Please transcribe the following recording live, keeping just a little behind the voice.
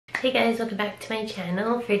Hey guys, welcome back to my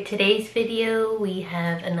channel. For today's video, we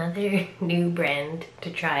have another new brand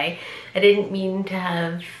to try. I didn't mean to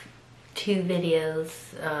have two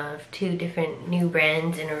videos of two different new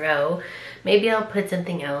brands in a row. Maybe I'll put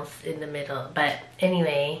something else in the middle. But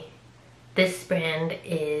anyway, this brand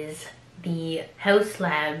is the HAUS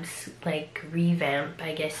Labs, like revamp,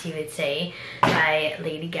 I guess you would say, by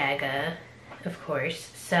Lady Gaga, of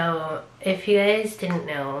course. So if you guys didn't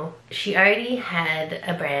know, she already had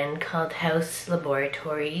a brand called HAUS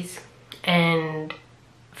Laboratories, and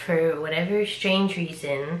for whatever strange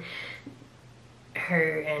reason,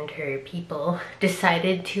 her and her people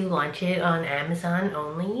decided to launch it on Amazon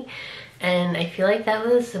only, and I feel like that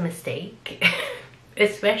was a mistake.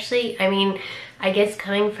 Especially, I mean, I guess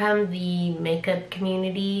coming from the makeup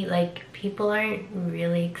community, like, people aren't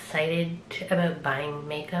really excited about buying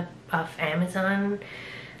makeup off Amazon.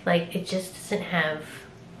 Like, it just doesn't have,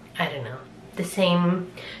 I don't know, the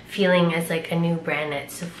same feeling as like a new brand at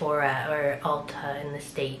Sephora or Ulta in the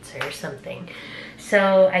States or something.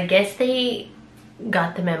 So I guess they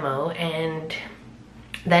got the memo and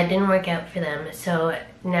that didn't work out for them. So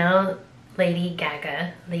now Lady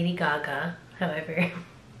Gaga, however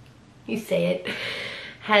you say it,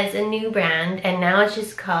 has a new brand, and now it's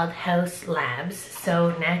just called HAUS Labs.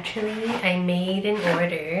 So naturally, I made an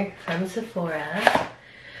order from Sephora.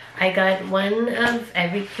 I got one of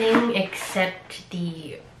everything except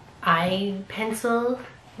the eye pencil,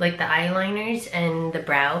 like the eyeliners, and the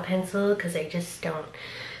brow pencil, because I just don't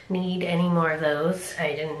need any more of those.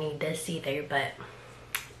 I didn't need this either, but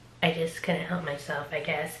I just couldn't help myself, I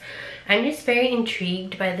guess. I'm just very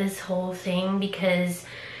intrigued by this whole thing because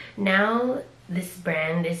now this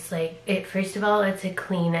brand is like, first of all, it's a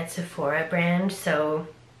Clean at Sephora brand, so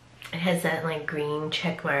it has that like green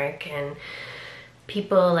check mark, and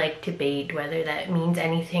people like debate whether that means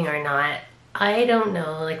anything or not. I don't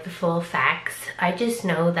know like the full facts. I just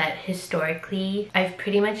know that historically I've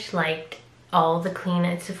pretty much liked all the Clean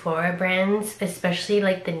at Sephora brands, especially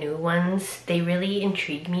like the new ones. They really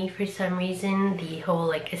intrigue me for some reason, the whole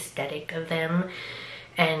like aesthetic of them,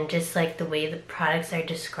 and just like the way the products are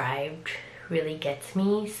described really gets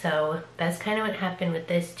me. So that's kind of what happened with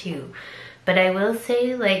this too. But I will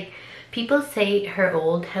say, like, people say her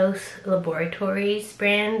old HAUS Laboratories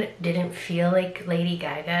brand didn't feel like Lady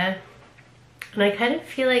Gaga, and I kind of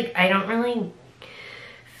feel like I don't really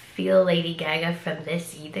feel Lady Gaga from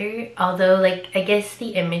this either. Although, like, I guess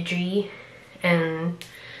the imagery and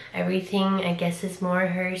everything, I guess, is more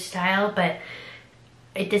her style, but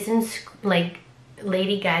it doesn't, like,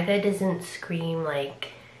 Lady Gaga doesn't scream like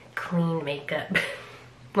clean makeup.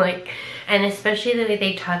 Like, and especially the way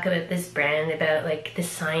they talk about this brand, about like the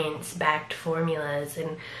science-backed formulas,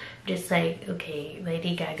 and just like, okay,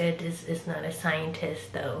 Lady Gaga is not a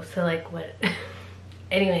scientist though, so like what?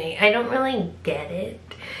 Anyway, I don't really get it,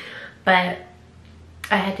 but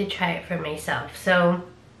I had to try it for myself. So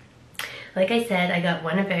like I said, I got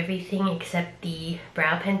one of everything except the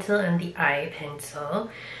brow pencil and the eye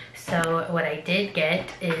pencil. So what I did get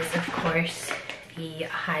is, of course, the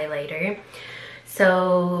highlighter.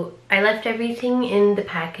 So I left everything in the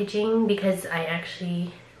packaging because I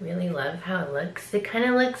actually really love how it looks. It kind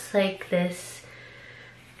of looks like this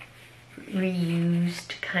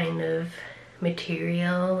reused kind of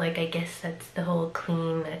material. Like, I guess that's the whole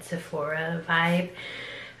Clean at Sephora vibe.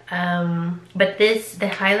 But the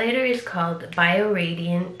highlighter is called Bio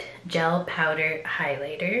Radiant Gel Powder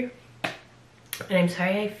Highlighter. And I'm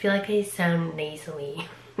sorry, I feel like I sound nasally.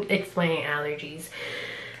 It's my allergies.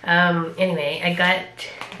 Anyway, I got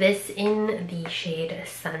this in the shade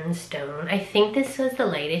Sunstone. I think this was the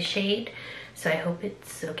lightest shade, so I hope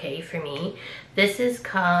it's okay for me. This is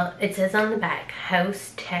called, it says on the back,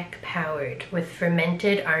 HAUS Tech Powered with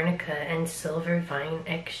fermented arnica and silver vine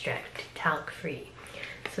extract, talc free.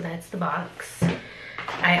 So that's the box.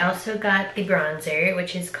 I also got the bronzer,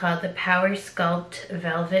 which is called the Power Sculpt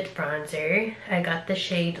Velvet Bronzer. I got the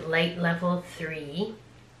shade Light Level 3.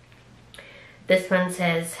 This one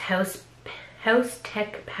says HAUS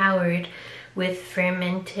Tech Powered with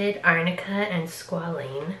fermented arnica and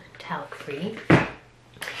squalane, talc free.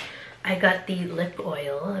 I got the lip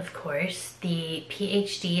oil, of course, the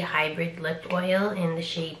PhD Hybrid Lip Oil in the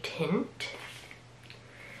shade Tint.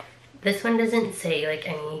 This one doesn't say like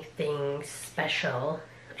anything special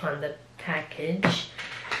on the package.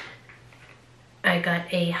 I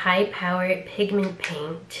got a high power pigment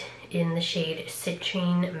paint in the shade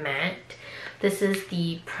Citrine Matte. This is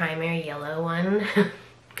the primary yellow one.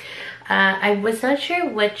 I was not sure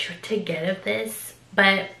which to get of this,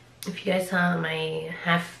 but if you guys saw my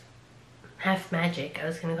half magic, I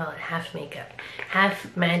was gonna call it half makeup,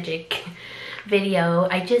 half magic video,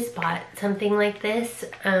 I just bought something like this.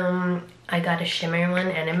 I got a shimmer one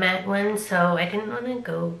and a matte one, so I didn't want to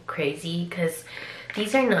go crazy because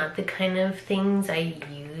these are not the kind of things I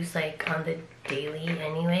use like on the daily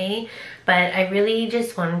anyway, but I really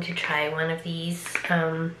just wanted to try one of these.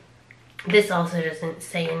 This also doesn't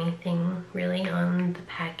say anything really on the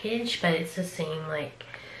package, but it's the same, like,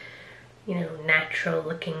 you know, natural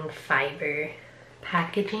looking fiber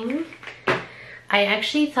packaging. I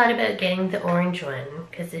actually thought about getting the orange one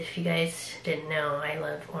because if you guys didn't know, I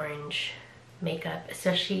love orange makeup,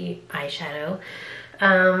 especially eyeshadow.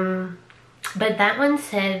 But that one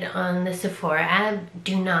said on the Sephora app,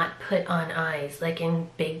 do not put on eyes, like in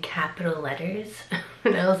big capital letters.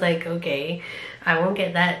 And I was like, okay, I won't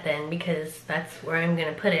get that then because that's where I'm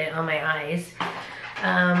gonna put it, on my eyes.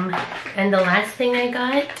 And the last thing I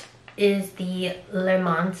got is the Le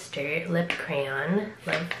Monster lip crayon.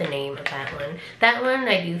 Love the name of that one. That one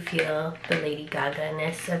I do feel the Lady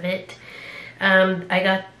Gaga-ness of it. I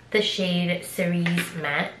got the shade Cerise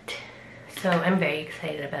Matte. So I'm very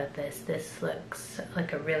excited about this. This looks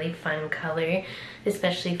like a really fun color,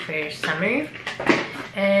 especially for summer.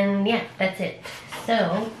 And yeah, that's it.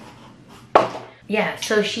 So yeah,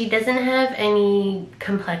 so she doesn't have any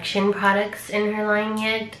complexion products in her line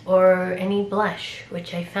yet, or any blush,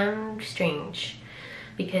 which I found strange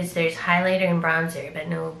because there's highlighter and bronzer but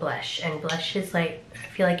no blush, and blush is like, I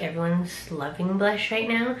feel like everyone's loving blush right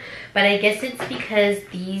now, but I guess it's because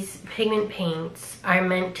these pigment paints are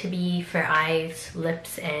meant to be for eyes,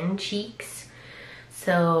 lips, and cheeks,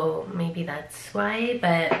 so maybe that's why.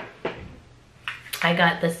 But I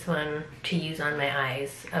got this one to use on my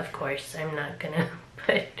eyes, of course. I'm not gonna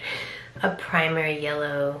put a primer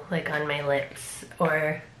yellow like on my lips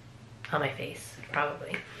or on my face,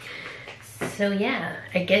 probably. So yeah,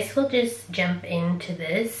 I guess we'll just jump into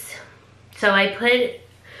this. So I put,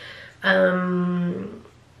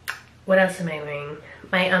 what else am I wearing?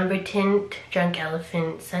 My Umber Tint Drunk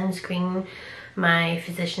Elephant sunscreen, my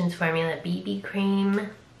Physicians Formula BB cream,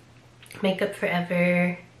 Makeup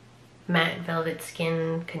Forever Matte Velvet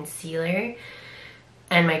Skin concealer,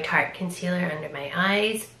 and my Tarte concealer under my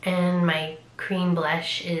eyes, and my cream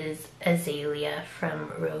blush is Azalea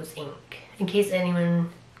from Rose Inc. In case anyone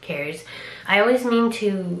cares. I always mean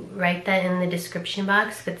to write that in the description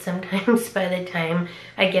box, but sometimes by the time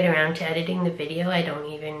I get around to editing the video, I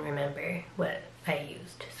don't even remember what I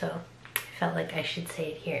used. So I felt like I should say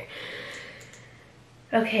it here.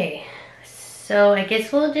 Okay, so I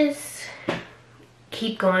guess we'll just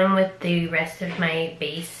keep going with the rest of my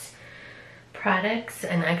base products,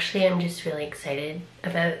 and actually I'm just really excited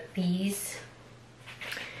about these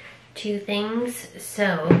two things.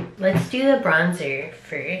 So let's do the bronzer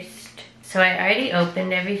first. So I already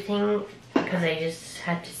opened everything because I just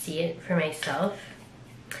had to see it for myself,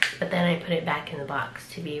 but then I put it back in the box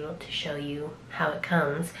to be able to show you how it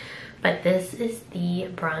comes. But this is the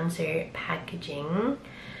bronzer packaging.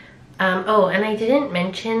 Oh, and I didn't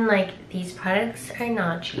mention, like, these products are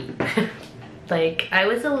not cheap. Like, I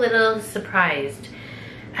was a little surprised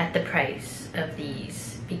at the price of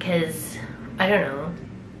these because, I don't know.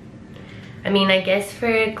 I mean, I guess for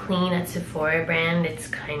a clean at Sephora brand, it's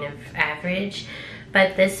kind of average.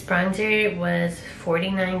 But this bronzer was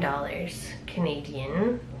 $49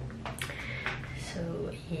 Canadian. So,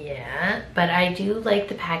 yeah. But I do like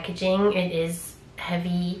the packaging. It is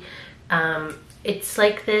heavy. It's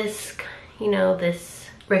like this, you know, this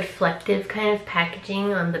reflective kind of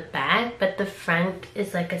packaging on the back, but the front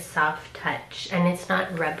is like a soft touch and it's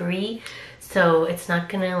not rubbery, so it's not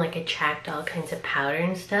gonna like attract all kinds of powder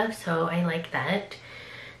and stuff, so I like that.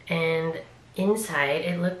 And inside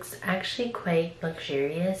it looks actually quite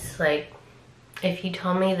luxurious. Like, if you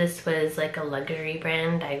told me this was like a luxury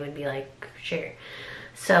brand, I would be like, sure.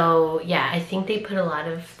 So yeah, I think they put a lot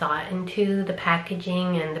of thought into the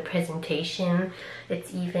packaging and the presentation.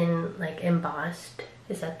 It's even like embossed,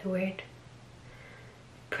 is that the word?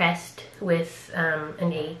 Pressed with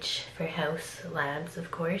an H for House Labs,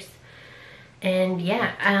 of course. And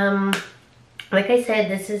yeah, like I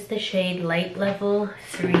said, this is the shade Light Level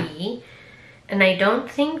 3. And I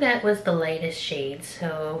don't think that was the lightest shade.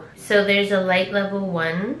 So there's a Light Level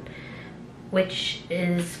 1, which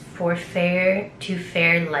is for fair to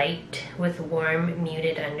fair light with warm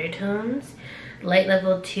muted undertones. Light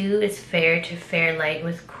Level 2 is fair to fair light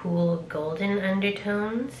with cool golden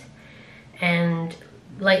undertones. And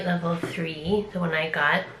Light Level 3, the one I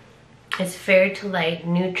got, is fair to light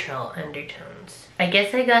neutral undertones. I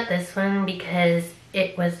guess I got this one because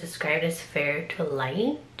it was described as fair to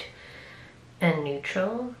light and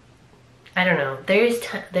neutral. I don't know.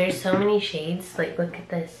 There's so many shades. Like, look at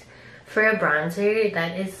this. For a bronzer,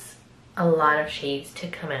 that is a lot of shades to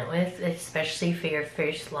come out with, especially for your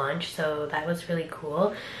first launch, so that was really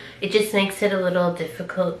cool. It just makes it a little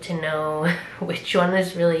difficult to know which one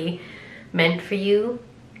is really meant for you.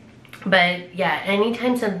 But yeah,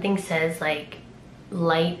 anytime something says like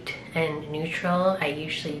light and neutral, I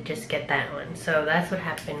usually just get that one. So that's what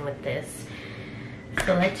happened with this.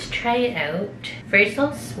 So let's try it out. First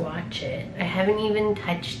I'll swatch it. I haven't even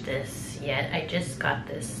touched this yet. I just got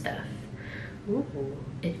this stuff. Ooh,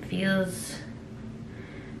 it feels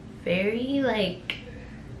very like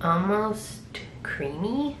almost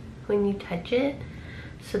creamy when you touch it.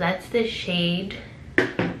 So that's the shade.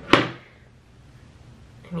 I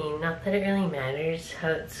mean, not that it really matters how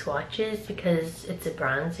it swatches because it's a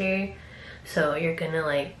bronzer, so you're gonna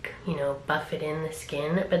like, you know, buff it in the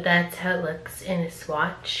skin, but that's how it looks in a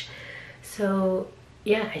swatch. So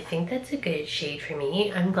yeah, I think that's a good shade for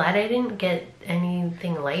me. I'm glad I didn't get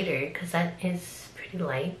anything lighter because that is pretty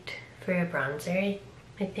light for a bronzer,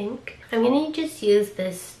 I think. I'm gonna just use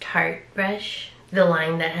this Tarte brush, the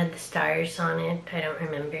line that had the stars on it. I don't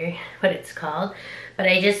remember what it's called, but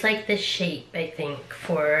I just like this shape, I think,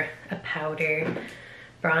 for a powder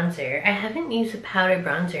bronzer. I haven't used a powder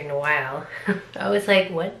bronzer in a while. I was like,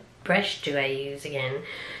 what brush do I use again?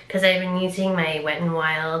 Because I've been using my Wet n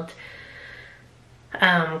Wild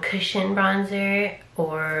cushion bronzer,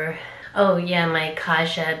 or oh yeah, my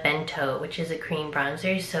Kaja Bento, which is a cream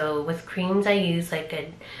bronzer. So with creams I use like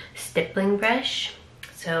a stippling brush,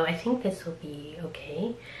 so I think this will be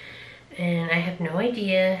okay. And I have no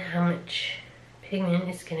idea how much pigment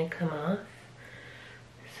is gonna come off,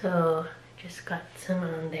 so just got some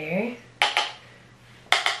on there.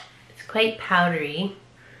 It's quite powdery,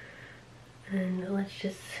 and let's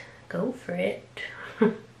just go for it.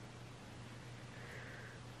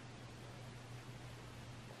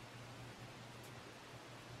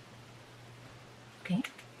 Okay.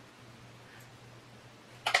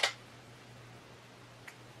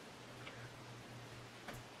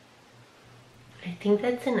 I think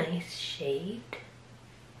that's a nice shade.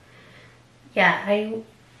 Yeah,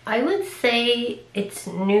 I would say it's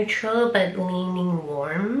neutral but leaning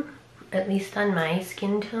warm, at least on my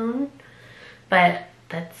skin tone. But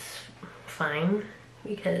that's fine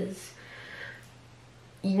because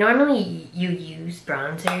normally you use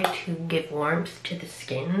bronzer to give warmth to the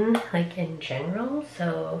skin, like in general,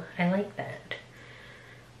 so I like that.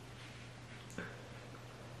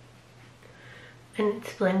 And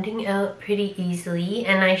it's blending out pretty easily.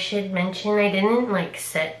 And I should mention, I didn't like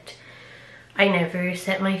I never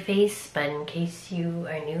set my face, but in case you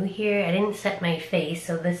are new here, I didn't set my face,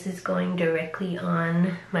 so this is going directly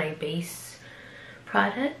on my base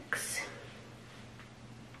products.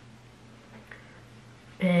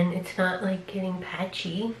 And it's not like getting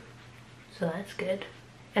patchy, so that's good.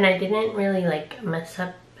 And I didn't really like mess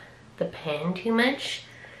up the pan too much,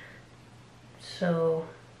 so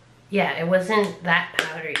yeah, it wasn't that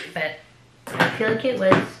powdery, but I feel like it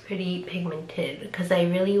was pretty pigmented because I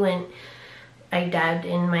dabbed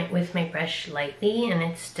in with my brush lightly, and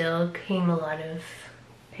it still came a lot of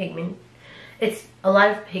pigment. A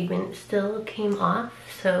lot of pigment still came off,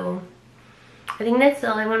 so I think that's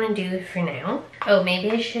all I want to do for now. Oh, maybe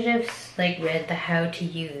I should have like read the how to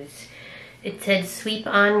use. It said sweep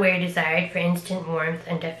on where desired for instant warmth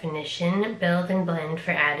and definition, build and blend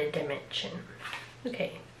for added dimension.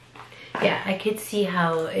 Okay. Yeah, I could see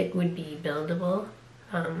how it would be buildable,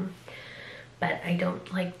 but I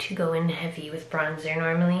don't like to go in heavy with bronzer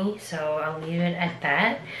normally, so I'll leave it at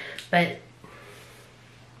that. But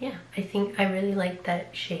yeah, I think I really like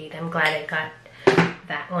that shade. I'm glad I got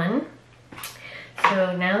that one.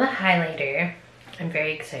 So now the highlighter. I'm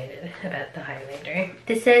very excited about the highlighter.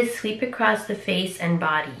 This says sweep across the face and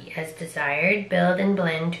body as desired, build and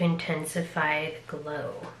blend to intensify the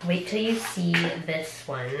glow. Wait till you see this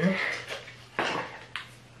one.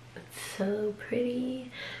 It's so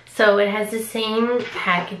pretty. So it has the same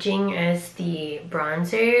packaging as the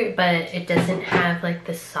bronzer, but it doesn't have like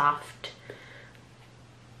the soft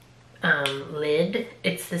lid.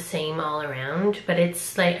 It's the same all around, but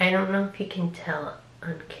it's like, I don't know if you can tell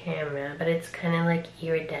on camera, but it's kind of like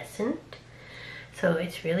iridescent, so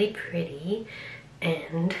it's really pretty.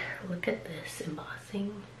 And look at this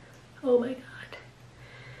embossing. Oh my god,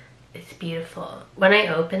 it's beautiful. When I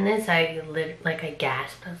opened this, I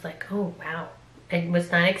gasped. I was like, oh wow, I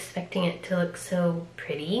was not expecting it to look so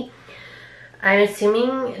pretty. I'm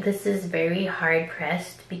assuming this is very hard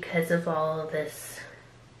pressed because of all this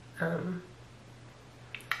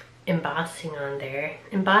embossing on there.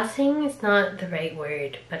 Embossing is not the right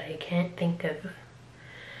word, but I can't think of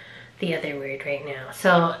the other word right now.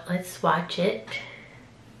 So let's swatch it.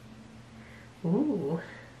 Ooh,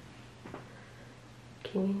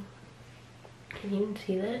 Can you even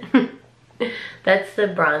see that? That's the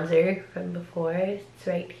bronzer from before. It's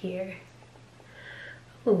right here.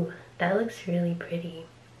 Ooh, that looks really pretty.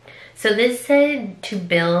 So this said to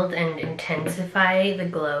build and intensify the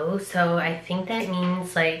glow, so I think that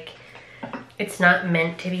means like it's not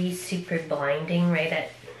meant to be super blinding right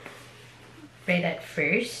at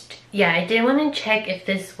first. Yeah, I did want to check if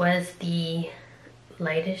this was the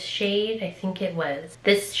lightest shade. I think it was.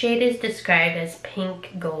 This shade is described as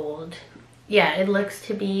pink gold. Yeah, it looks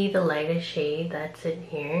to be the lightest shade that's in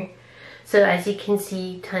here. So as you can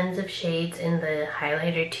see, tons of shades in the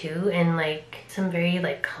highlighter too, and like some very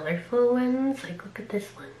like colorful ones. Like look at this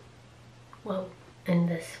one. Whoa. And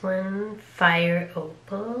this one, Fire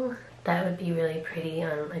Opal. That would be really pretty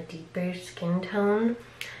on a deeper skin tone.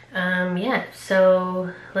 Yeah,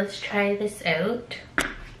 so let's try this out.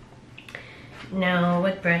 Now,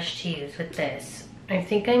 what brush to use with this? I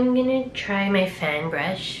think I'm gonna try my fan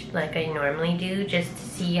brush like I normally do, just to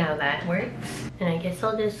see how that works. And I guess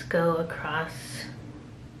I'll just go across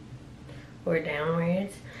or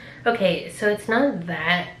downwards. Okay, so it's not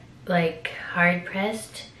that like hard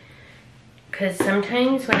pressed, because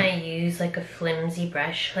sometimes when I use like a flimsy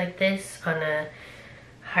brush like this on a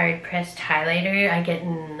hard pressed highlighter, I get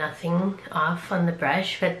nothing off on the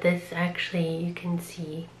brush, but this actually, you can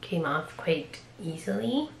see, came off quite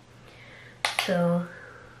easily. So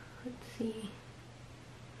let's see.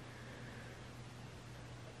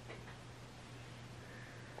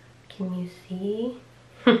 Can you see?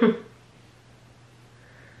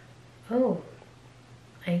 Oh,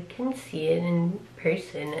 I can see it in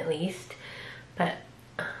person at least, but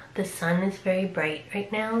the sun is very bright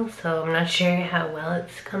right now, so I'm not sure how well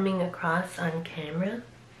it's coming across on camera.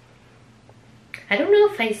 I don't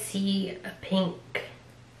know if I see a pink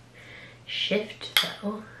shift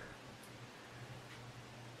though.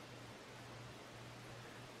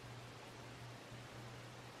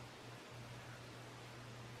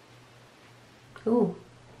 Ooh,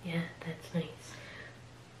 yeah, that's nice.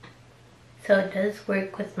 So it does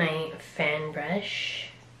work with my fan brush.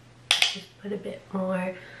 Just put a bit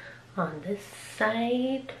more on this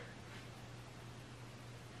side.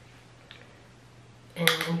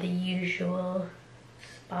 And the usual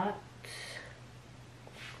spots.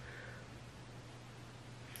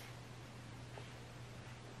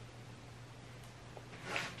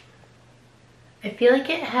 I feel like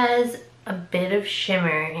it has a bit of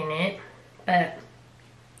shimmer in it, but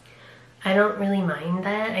I don't really mind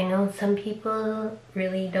that. I know some people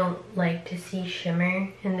really don't like to see shimmer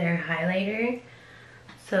in their highlighter.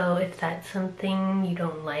 So if that's something you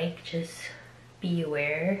don't like, just be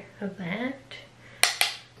aware of that.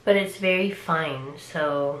 But it's very fine,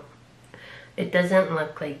 so it doesn't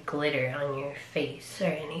look like glitter on your face or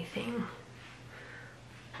anything.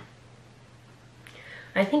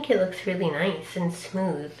 I think it looks really nice and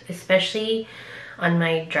smooth, especially on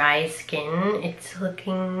my dry skin. It's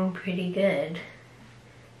looking pretty good.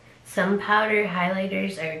 Some powder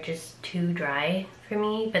highlighters are just too dry for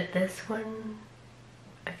me, but this one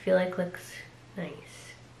I feel like looks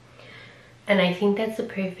nice. And I think that's a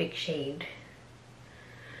perfect shade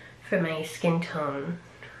for my skin tone.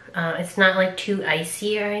 It's not like too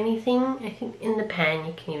icy or anything. I think in the pan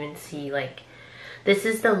you can even see like this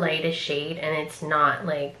is the lightest shade, and it's not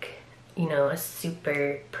like, you know, a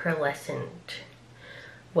super pearlescent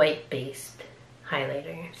white based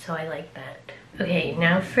highlighter, so I like that. Okay,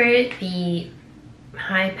 now for the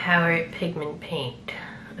high power pigment paint.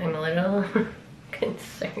 I'm a little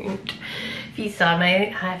concerned. If you saw my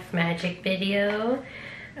Half Magic video,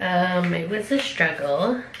 it was a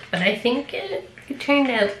struggle, but I think it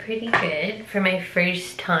turned out pretty good for my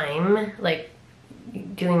first time like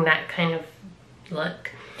doing that kind of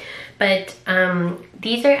look. But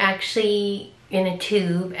these are actually in a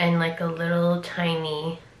tube and like a little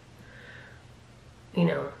tiny, you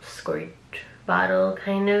know, squirt bottle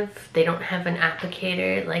kind of. They don't have an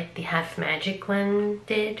applicator like the Half Magic one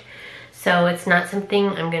did, so it's not something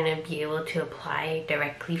I'm gonna be able to apply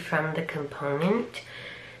directly from the component.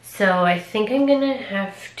 So I think I'm gonna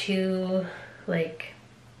have to like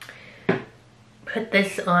put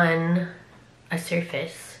this on a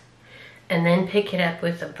surface and then pick it up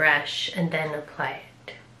with a brush and then apply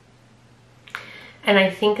it. And I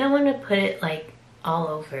think I want to put it like all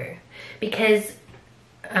over, because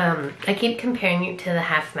I keep comparing it to the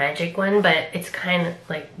Half Magic one, but it's kind of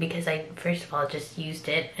like, because I first of all just used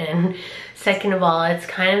it, and second of all it's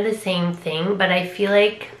kind of the same thing, but I feel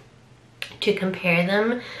like to compare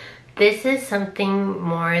them, this is something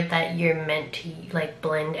more that you're meant to like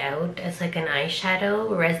blend out as like an eyeshadow,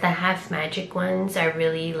 whereas the Half Magic ones are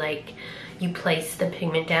really like you place the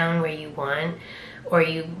pigment down where you want, or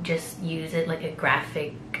you just use it like a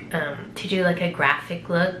graphic, to do like a graphic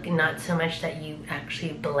look, not so much that you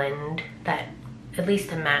actually blend that, at least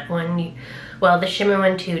the matte one. Well, the shimmer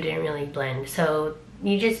one too didn't really blend, so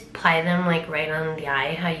you just apply them like right on the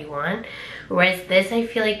eye how you want. Whereas this, I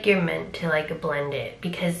feel like you're meant to like blend it,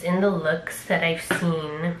 because in the looks that I've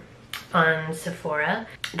seen on Sephora,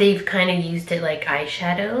 they've kind of used it like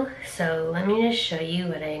eyeshadow. So let me just show you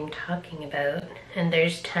what I'm talking about. And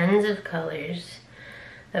there's tons of colors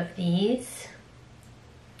of these.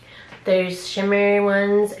 There's shimmer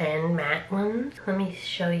ones and matte ones. Let me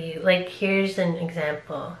show you, like here's an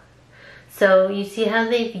example. So you see how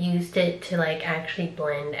they've used it to like actually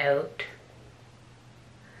blend out.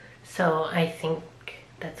 So I think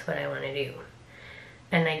that's what I want to do.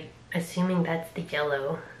 And I'm assuming that's the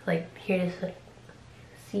yellow. Like here's,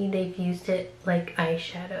 see, they've used it like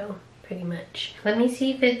eyeshadow pretty much. Let me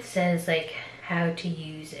see if it says like how to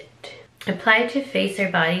use it. Apply to face or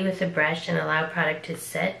body with a brush and allow product to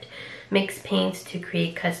set. Mix paints to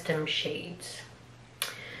create custom shades.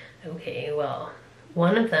 Okay, well,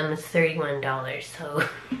 one of them is $31, so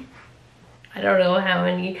I don't know how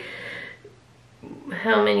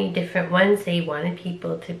many different ones they wanted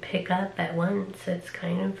people to pick up at once. It's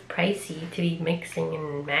kind of pricey to be mixing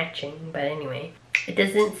and matching, but anyway. It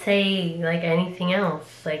doesn't say like anything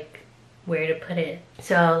else, like where to put it.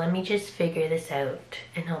 So let me just figure this out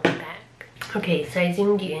and I'll be back. Okay, so I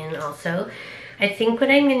zoomed you in also. I think what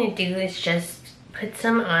I'm gonna do is just put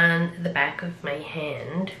some on the back of my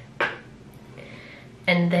hand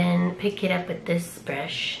and then pick it up with this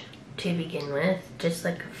brush to begin with, just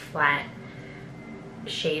like a flat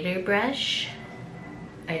shader brush.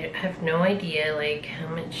 I have no idea like how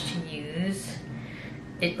much to use.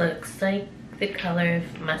 It looks like the color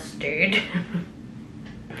of mustard.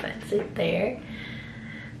 That's it there.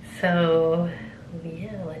 So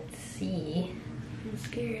yeah, let's see. I'm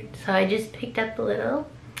scared. So I just picked up a little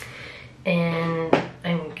and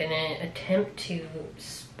I'm gonna attempt to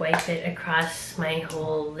wipe it across my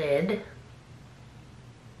whole lid.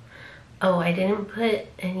 Oh, I didn't put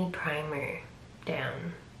any primer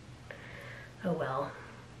down. Oh well.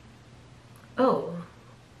 Oh,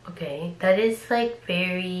 okay. That is like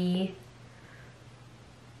very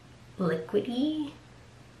liquidy.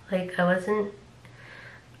 Like I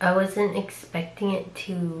wasn't expecting it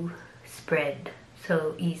to spread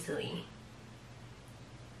so easily.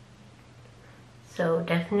 So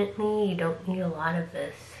definitely you don't need a lot of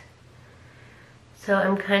this. So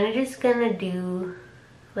I'm kind of just gonna do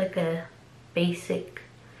like a basic,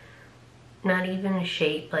 not even a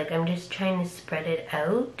shape, like I'm just trying to spread it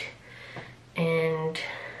out, and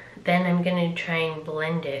then I'm gonna try and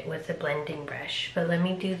blend it with a blending brush. But let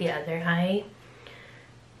me do the other eye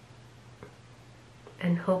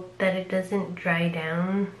and hope that it doesn't dry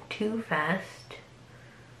down too fast.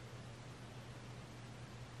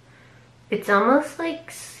 It's almost like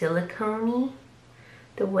silicone-y,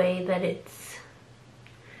 the way that it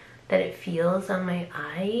feels on my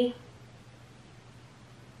eye.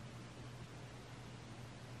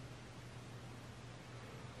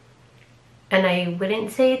 And I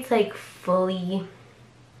wouldn't say it's like fully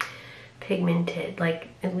pigmented, like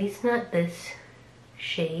at least not this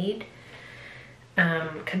shade.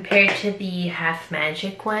 Compared to the Half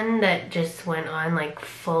Magic one that just went on like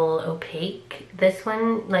full opaque, this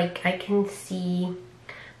one, like I can see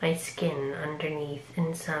my skin underneath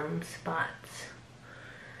in some spots.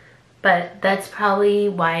 But that's probably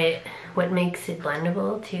what makes it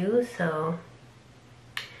blendable too. So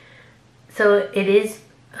it is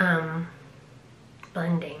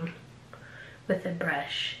blending with a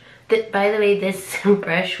brush. By the way, this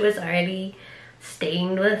brush was already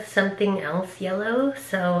stained with something else yellow,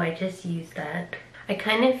 so I just used that. I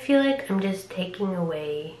kind of feel like I'm just taking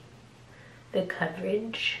away the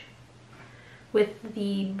coverage with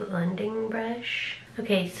the blending brush.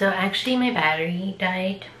 Okay, so actually my battery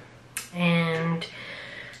died and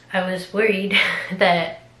I was worried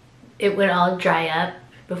that it would all dry up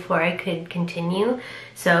before I could continue.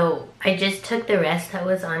 So I just took the rest that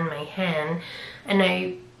was on my hand and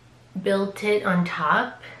I built it on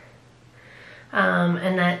top.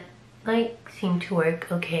 And that like seemed to work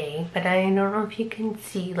okay, but I don't know if you can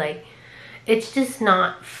see, like it's just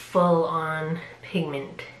not full on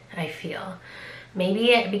pigment, I feel.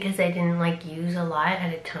 Maybe because I didn't like use a lot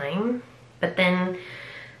at a time, but then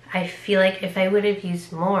I feel like if I would have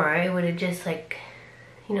used more, it would have just like,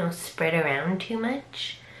 you know, spread around too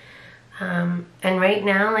much. And right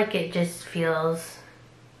now, like it just feels,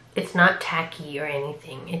 it's not tacky or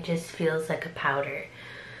anything. It just feels like a powder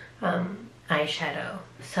eyeshadow.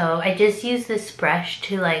 So I just used this brush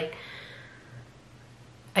to like,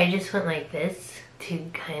 I just went like this to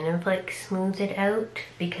kind of like smooth it out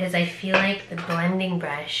because I feel like the blending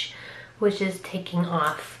brush was just taking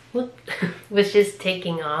off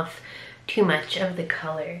too much of the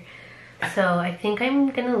color. So I think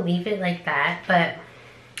I'm gonna leave it like that, but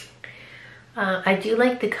I do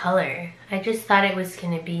like the color. I just thought it was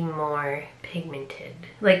gonna be more pigmented.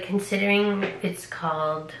 Like, considering it's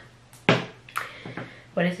called,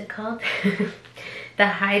 what is it called? The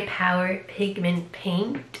high power pigment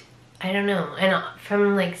paint. I don't know. And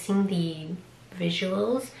from like seeing the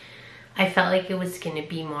visuals, I felt like it was gonna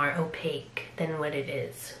be more opaque than what it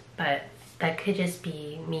is. But that could just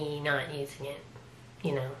be me not using it,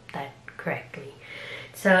 you know, that correctly.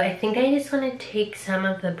 So I think I just want to take some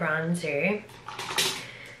of the bronzer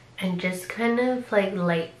and just kind of like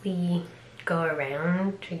lightly go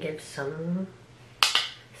around to give something.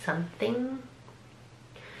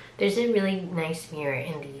 There's a really nice mirror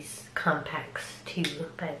in these compacts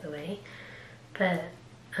too, by the way. But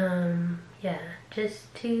yeah,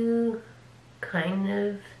 just to kind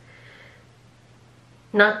of,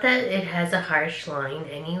 not that it has a harsh line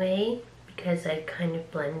anyway, because I kind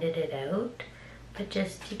of blended it out, but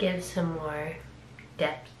just to give some more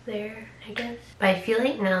depth there, I guess. But I feel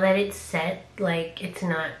like now that it's set, like it's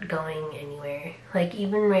not going anywhere. Like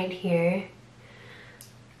even right here,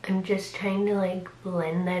 I'm just trying to like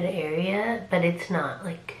blend that area, but it's not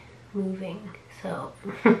like moving. So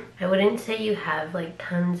I wouldn't say you have like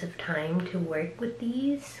tons of time to work with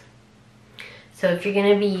these. So if you're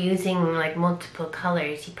gonna be using like multiple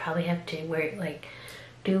colors, you probably have to work like,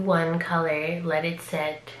 do one color, let it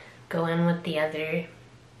set, go in with the other,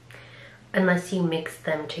 unless you mix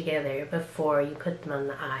them together before you put them on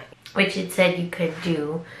the eye, which it said you could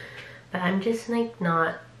do, but I'm just like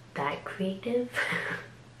not that creative.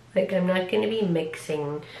 Like I'm not gonna be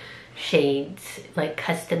mixing shades, like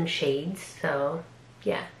custom shades. So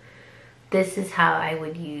yeah, this is how I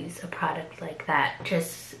would use a product like that,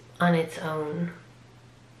 just on its own.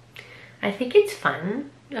 I think it's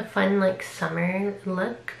fun, a fun like summer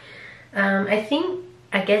look.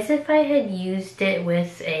 I guess if I had used it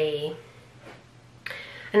with an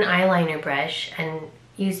eyeliner brush and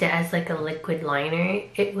used it as like a liquid liner,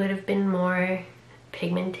 it would have been more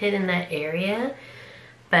pigmented in that area.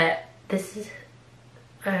 But this is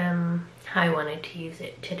how I wanted to use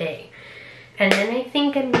it today. And then I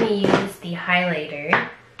think I'm gonna use the highlighter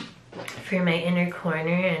for my inner corner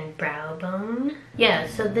and brow bone. Yeah,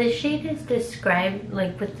 so this shade is described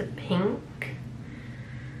like with the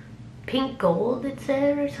pink gold, it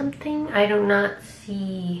said, or something. I do not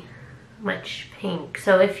see much pink.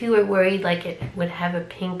 So if you were worried like it would have a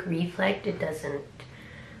pink reflect, it doesn't.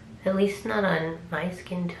 At least not on my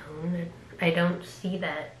skin tone. I don't see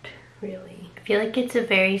that really. I feel like it's a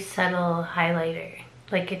very subtle highlighter.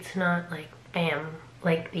 Like it's not like bam,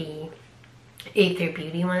 like the Aether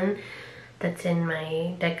Beauty one that's in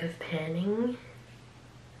my deck of panning.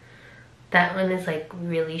 That one is like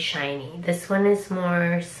really shiny. This one is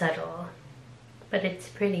more subtle, but it's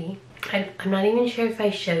pretty. I'm not even sure if I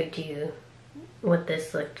showed you what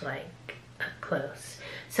this looked like up close.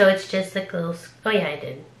 So it's just like a little, oh yeah I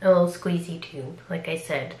did, a little squeezy tube, like I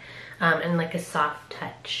said, and like a soft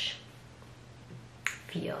touch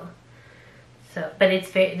feel. So, but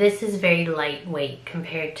it's this is very lightweight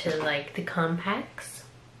compared to like the compacts,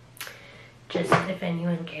 just if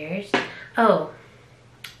anyone cares. Oh,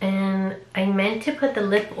 and I meant to put the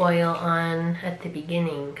lip oil on at the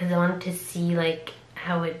beginning because I wanted to see like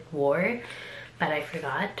how it wore, but I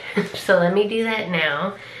forgot. So let me do that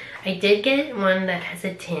now. I did get one that has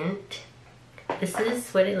a tint. This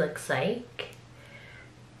is what it looks like.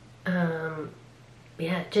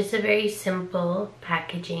 Yeah, just a very simple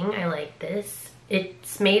packaging. I like this.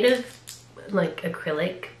 It's made of like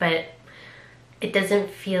acrylic, but it doesn't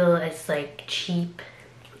feel as like cheap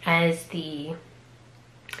as the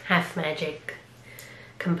Half Magic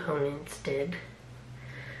components did.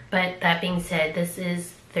 But that being said, this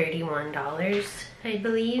is $31, I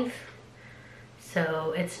believe.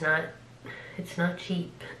 So it's not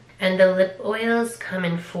cheap. And the lip oils come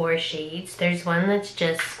in 4 shades. There's one that's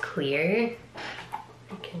just clear.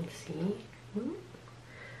 You can see.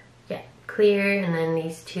 Yeah, clear, and then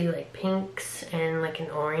these 2 like pinks and like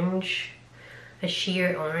an orange, a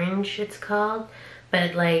sheer orange it's called.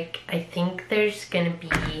 But like I think there's gonna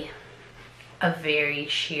be a very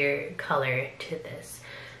sheer color to this.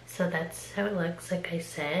 So that's how it looks, like I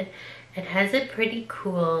said. It has a pretty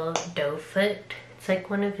cool doe foot. It's like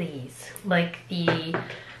one of these, like the,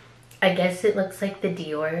 I guess it looks like the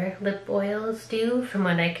Dior lip oils do, from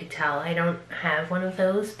what I could tell. I don't have one of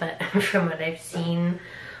those, but from what I've seen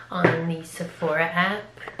on the Sephora app.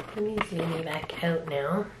 Let me zoom you back out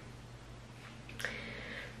now.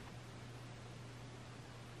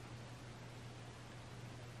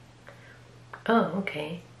 Oh,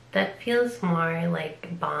 okay. That feels more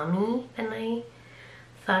like balmy than I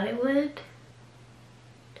thought it would.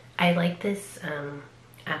 I like this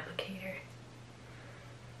applicator.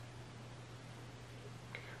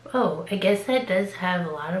 Oh, I guess that does have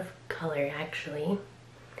a lot of color actually.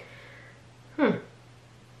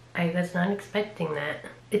 I was not expecting that.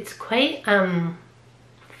 It's quite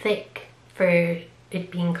thick for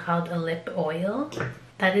it being called a lip oil.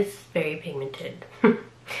 That is very pigmented.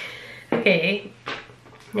 Okay,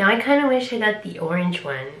 now I kind of wish I got the orange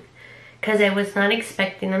one because I was not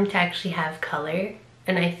expecting them to actually have color,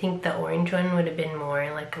 and I think the orange one would have been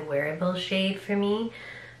more like a wearable shade for me,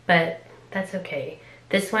 but that's okay.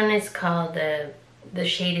 This one is called, the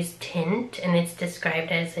shade is Tint, and it's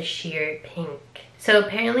described as a sheer pink. So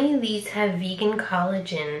apparently these have vegan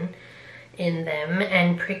collagen in them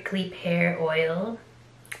and prickly pear oil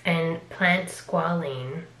and plant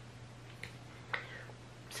squalane.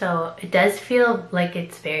 So it does feel like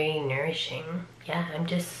it's very nourishing. Yeah, I'm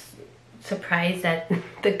just surprised at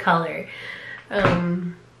the color.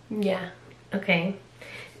 Yeah, okay.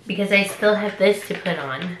 Because I still have this to put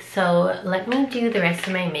on. So let me do the rest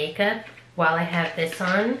of my makeup while I have this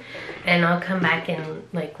on, and I'll come back and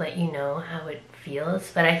like let you know how it feels.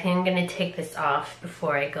 But I think I'm gonna take this off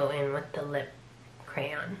before I go in with the lip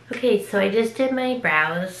crayon. Okay, so I just did my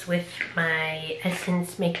brows with my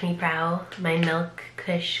Essence Make Me Brow, my Milk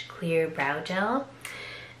Kush Clear Brow Gel,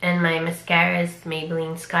 and my mascara is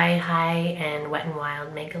Maybelline Sky High and Wet n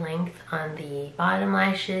Wild Mega Length on the bottom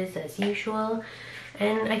lashes as usual.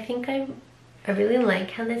 And I think I really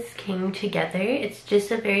like how this came together. It's just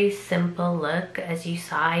a very simple look. As you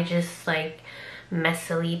saw, I just like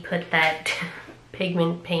messily put that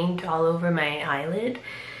pigment paint all over my eyelid,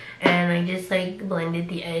 and I just like blended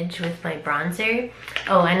the edge with my bronzer.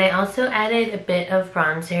 Oh, and I also added a bit of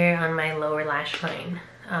bronzer on my lower lash line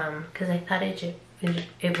because I thought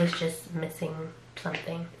it was just missing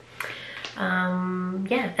something.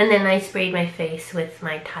 Yeah, and then I sprayed my face with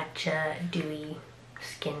my Tatcha Dewy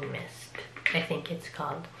Skin Mist, I think it's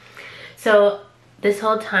called. So this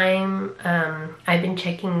whole time I've been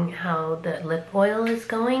checking how the lip oil is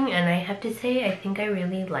going, and I have to say I think I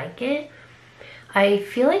really like it. I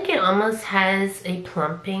feel like it almost has a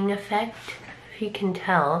plumping effect, if you can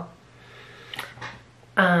tell,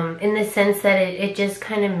 in the sense that it just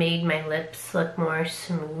kind of made my lips look more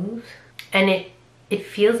smooth, and it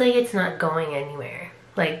feels like it's not going anywhere.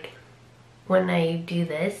 Like when I do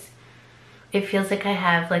this, it feels like I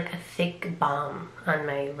have like a thick balm on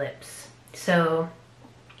my lips. So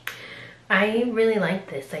I really like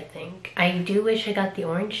this, I think. I do wish I got the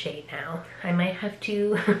orange shade now. I might have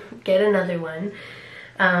to get another one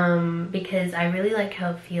because I really like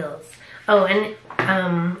how it feels. Oh, and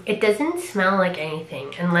it doesn't smell like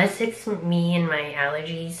anything unless it's me and my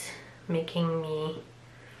allergies making me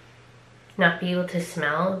not be able to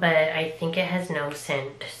smell, but I think it has no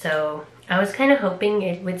scent. So I was kind of hoping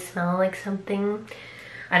it would smell like something.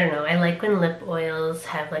 I don't know, I like when lip oils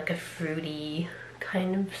have like a fruity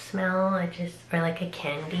kind of smell. Or like a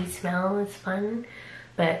candy smell is fun.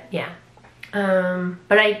 But yeah.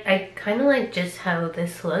 But I kind of like just how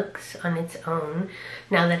this looks on its own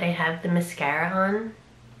now that I have the mascara on.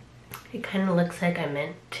 It kind of looks like I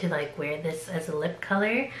meant to like wear this as a lip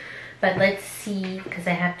color. But let's see, because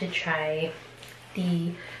I have to try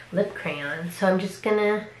the lip crayon. So I'm just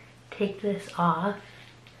gonna take this off.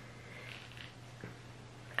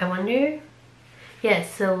 I wonder,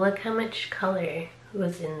 yes, so look how much color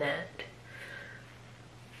was in that.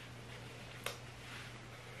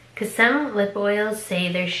 Because some lip oils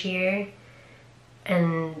say they're sheer,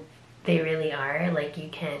 and they really are, like you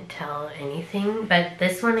can't tell anything. But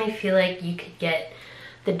this one I feel like you could get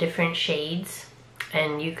the different shades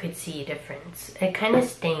and you could see a difference. It kind of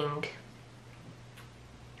stained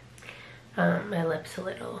my lips a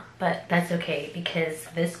little, but that's okay because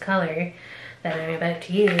this color that I'm about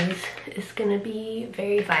to use is gonna be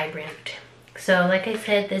very vibrant. So like I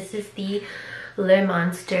said, this is the Le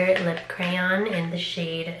Monster lip crayon in the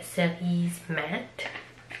shade Cerise Matte,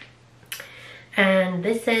 and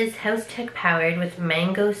this says House Tech powered with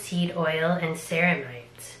mango seed oil and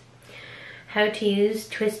ceramides. How to use: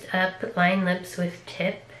 twist up, line lips with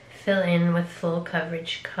tip, fill in with full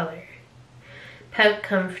coverage color. Pout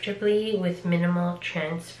comfortably with minimal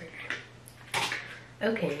transfer.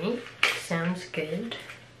 Okay, sounds good.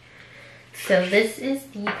 So this is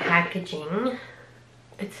the packaging.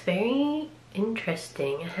 It's very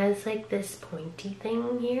interesting. It has like this pointy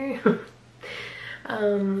thing here.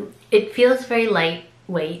 It feels very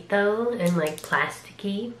lightweight though, and like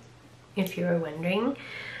plasticky, if you were wondering.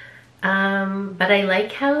 But I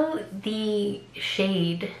like how the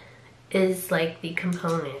shade is like the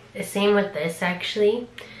component. Same with this actually.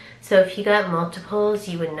 So if you got multiples,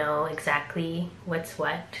 you would know exactly what's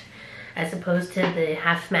what, as opposed to the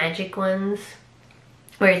Half Magic ones,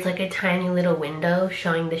 where it's like a tiny little window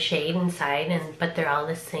showing the shade inside, but they're all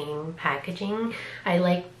the same packaging. I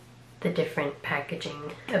like the different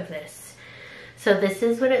packaging of this. So this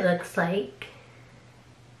is what it looks like.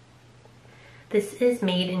 This is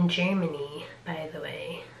made in Germany, by the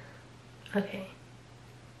way. Okay.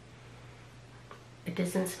 It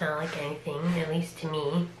doesn't smell like anything, at least to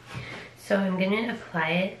me. So I'm gonna apply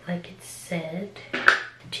it like it said,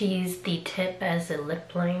 to use the tip as a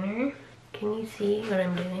lip liner. Can you see what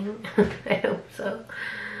I'm doing? I hope so.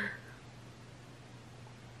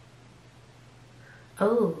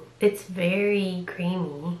 Oh, it's very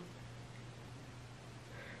creamy.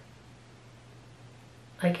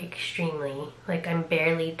 Like extremely. Like I'm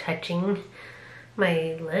barely touching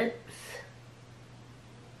my lips.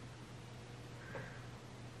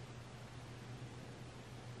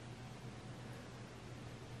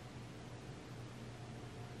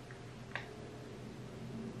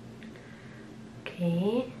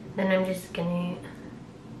 Okay, then I'm just gonna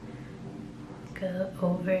go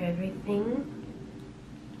over everything.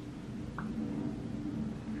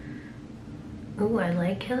 Ooh, I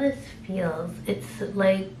like how this feels. It's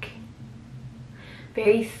like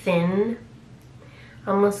very thin,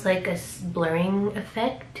 almost like a blurring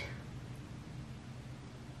effect.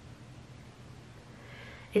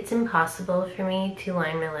 It's impossible for me to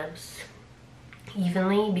line my lips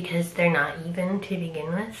evenly because they're not even to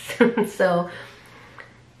begin with. So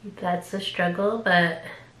that's a struggle, but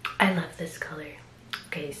I love this color.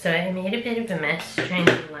 Okay, so I made a bit of a mess trying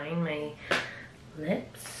to line my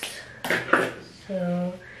lips.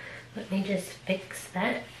 So let me just fix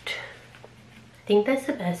that. I think that's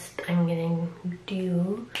the best I'm gonna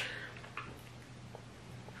do.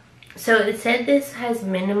 So it said this has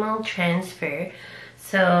minimal transfer,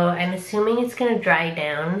 so I'm assuming it's gonna dry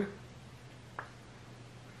down.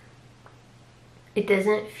 It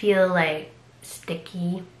doesn't feel like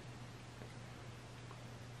sticky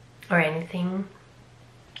or anything.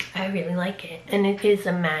 I really like it, and it is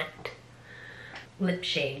a matte lip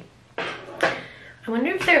shade. I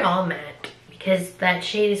wonder if they're all matte, because that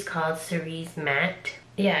shade is called Cerise Matte.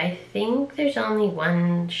 Yeah, I think there's only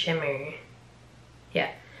one shimmer.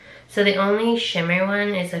 Yeah, so the only shimmer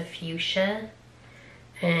one is a fuchsia,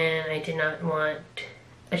 and I did not want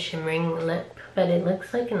a shimmering lip, but it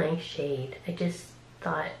looks like a nice shade. I just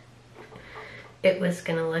thought it was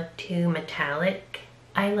gonna look too metallic.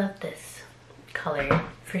 I love this color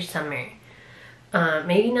for summer.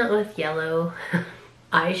 Maybe not with yellow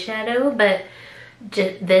eyeshadow, but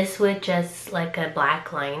this with just like a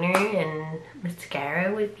black liner and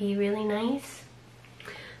mascara would be really nice.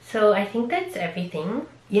 So I think that's everything.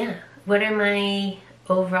 Yeah, what are my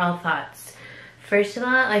overall thoughts? First of all,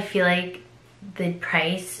 I feel like the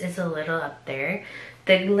price is a little up there.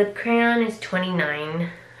 The lip crayon is $29.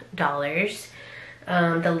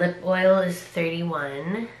 The lip oil is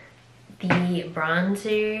 $31. The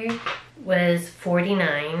bronzer was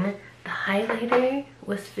 $49. The highlighter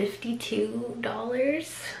was $52.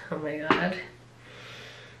 Oh my god.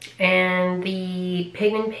 And the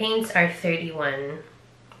pigment paints are $31,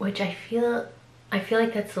 which I feel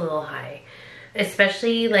like that's a little high,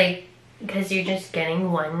 especially like because you're just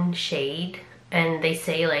getting one shade, and they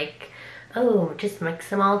say like, oh, just mix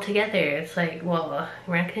them all together. It's like, well,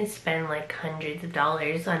 we're not gonna spend like hundreds of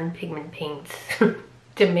dollars on pigment paints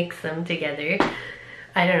to mix them together.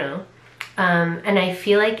 I don't know. And I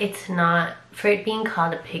feel like it's not, for it being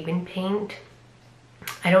called a pigment paint,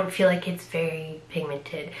 I don't feel like it's very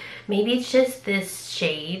pigmented. Maybe it's just this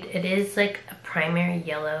shade. It is like a primary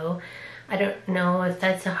yellow. I don't know if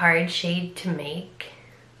that's a hard shade to make.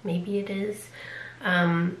 Maybe it is.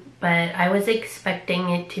 But I was expecting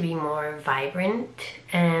it to be more vibrant,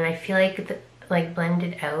 and I feel like like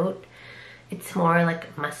blended out, it's more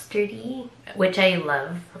like mustardy, which I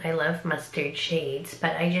love. I love mustard shades,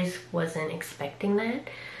 but I just wasn't expecting that.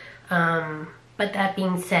 But that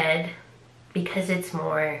being said, because it's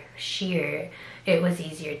more sheer, it was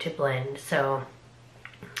easier to blend, so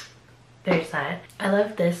there's that. I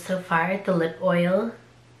love this so far, the lip oil.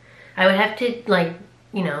 I would have to like,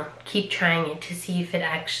 you know, keep trying it to see if it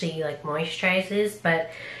actually like moisturizes, but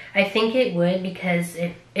I think it would, because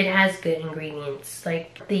it has good ingredients.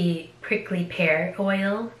 Like the prickly pear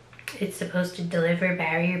oil, it's supposed to deliver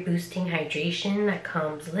barrier boosting hydration that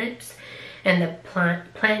calms lips, and the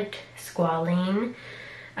plant squalane.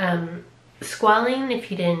 Squalane, if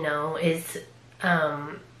you didn't know, is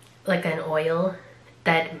like an oil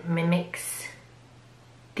that mimics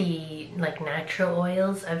the like natural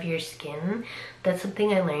oils of your skin. That's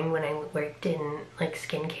something I learned when I worked in like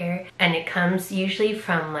skincare, and it comes usually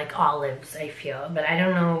from like olives, I feel, but I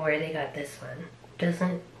don't know where they got this one.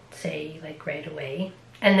 Doesn't say like right away.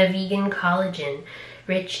 And the vegan collagen,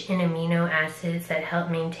 rich in amino acids that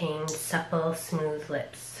help maintain supple, smooth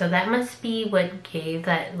lips. So that must be what gave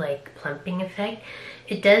that like plumping effect.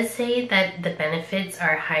 It does say that the benefits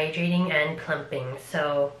are hydrating and plumping,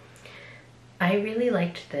 so I really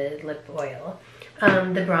liked the lip oil.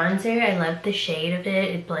 The bronzer, I love the shade of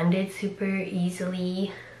it. It blended super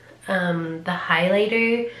easily. The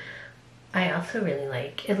highlighter, I also really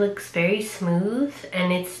like. It looks very smooth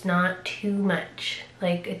and it's not too much.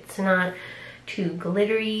 Like, it's not too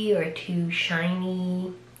glittery or too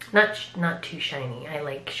shiny. Not too shiny. I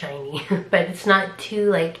like shiny. But it's not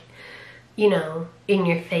too like, you know, in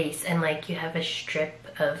your face and like you have a strip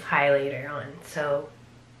of highlighter on. So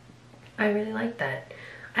I really like that.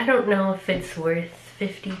 I don't know if it's worth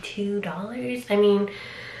 $52. I mean,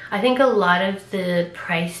 I think a lot of the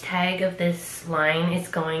price tag of this line is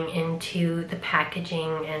going into the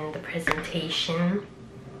packaging and the presentation.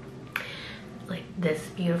 Like this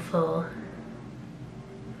beautiful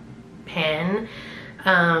pan.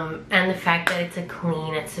 And the fact that it's a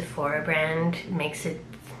clean at Sephora brand makes it,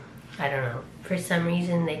 I don't know, for some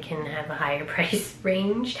reason they can have a higher price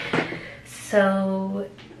range. So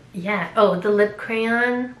yeah. Oh, the lip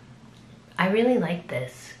crayon, I really like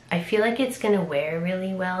this. I feel like it's gonna wear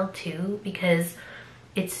really well too because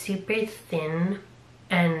it's super thin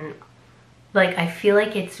and like I feel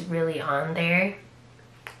like it's really on there.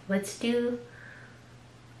 Let's do,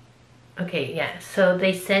 okay, yeah, so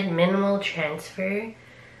they said minimal transfer.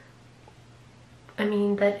 I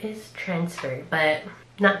mean, that is transfer, but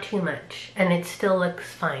not too much, and it still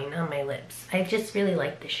looks fine on my lips. I just really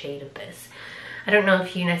like the shade of this. I don't know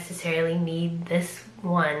if you necessarily need this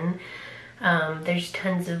one. There's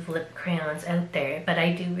tons of lip crayons out there, but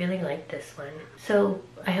I do really like this one. So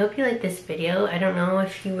I hope you like this video. I don't know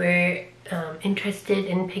if you were interested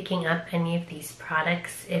in picking up any of these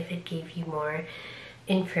products, if it gave you more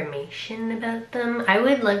information about them. I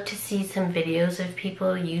would love to see some videos of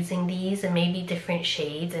people using these and maybe different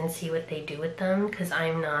shades and see what they do with them, because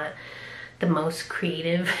I'm not the most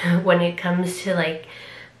creative when it comes to like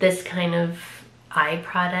this kind of eye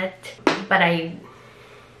product, but I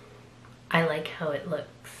like how it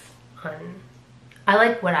looks on. I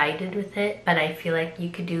like what I did with it, but I feel like you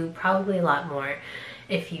could do probably a lot more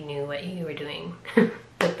if you knew what you were doing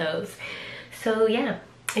with those. So yeah,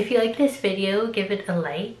 if you like this video, give it a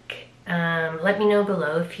like. Let me know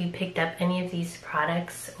below if you picked up any of these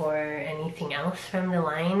products or anything else from the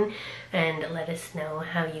line, and let us know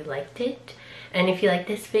how you liked it. And if you like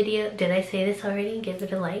this video, did I say this already? Give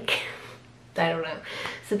it a like. I don't know.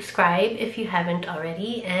 Subscribe if you haven't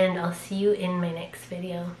already, and I'll see you in my next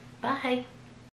video. Bye!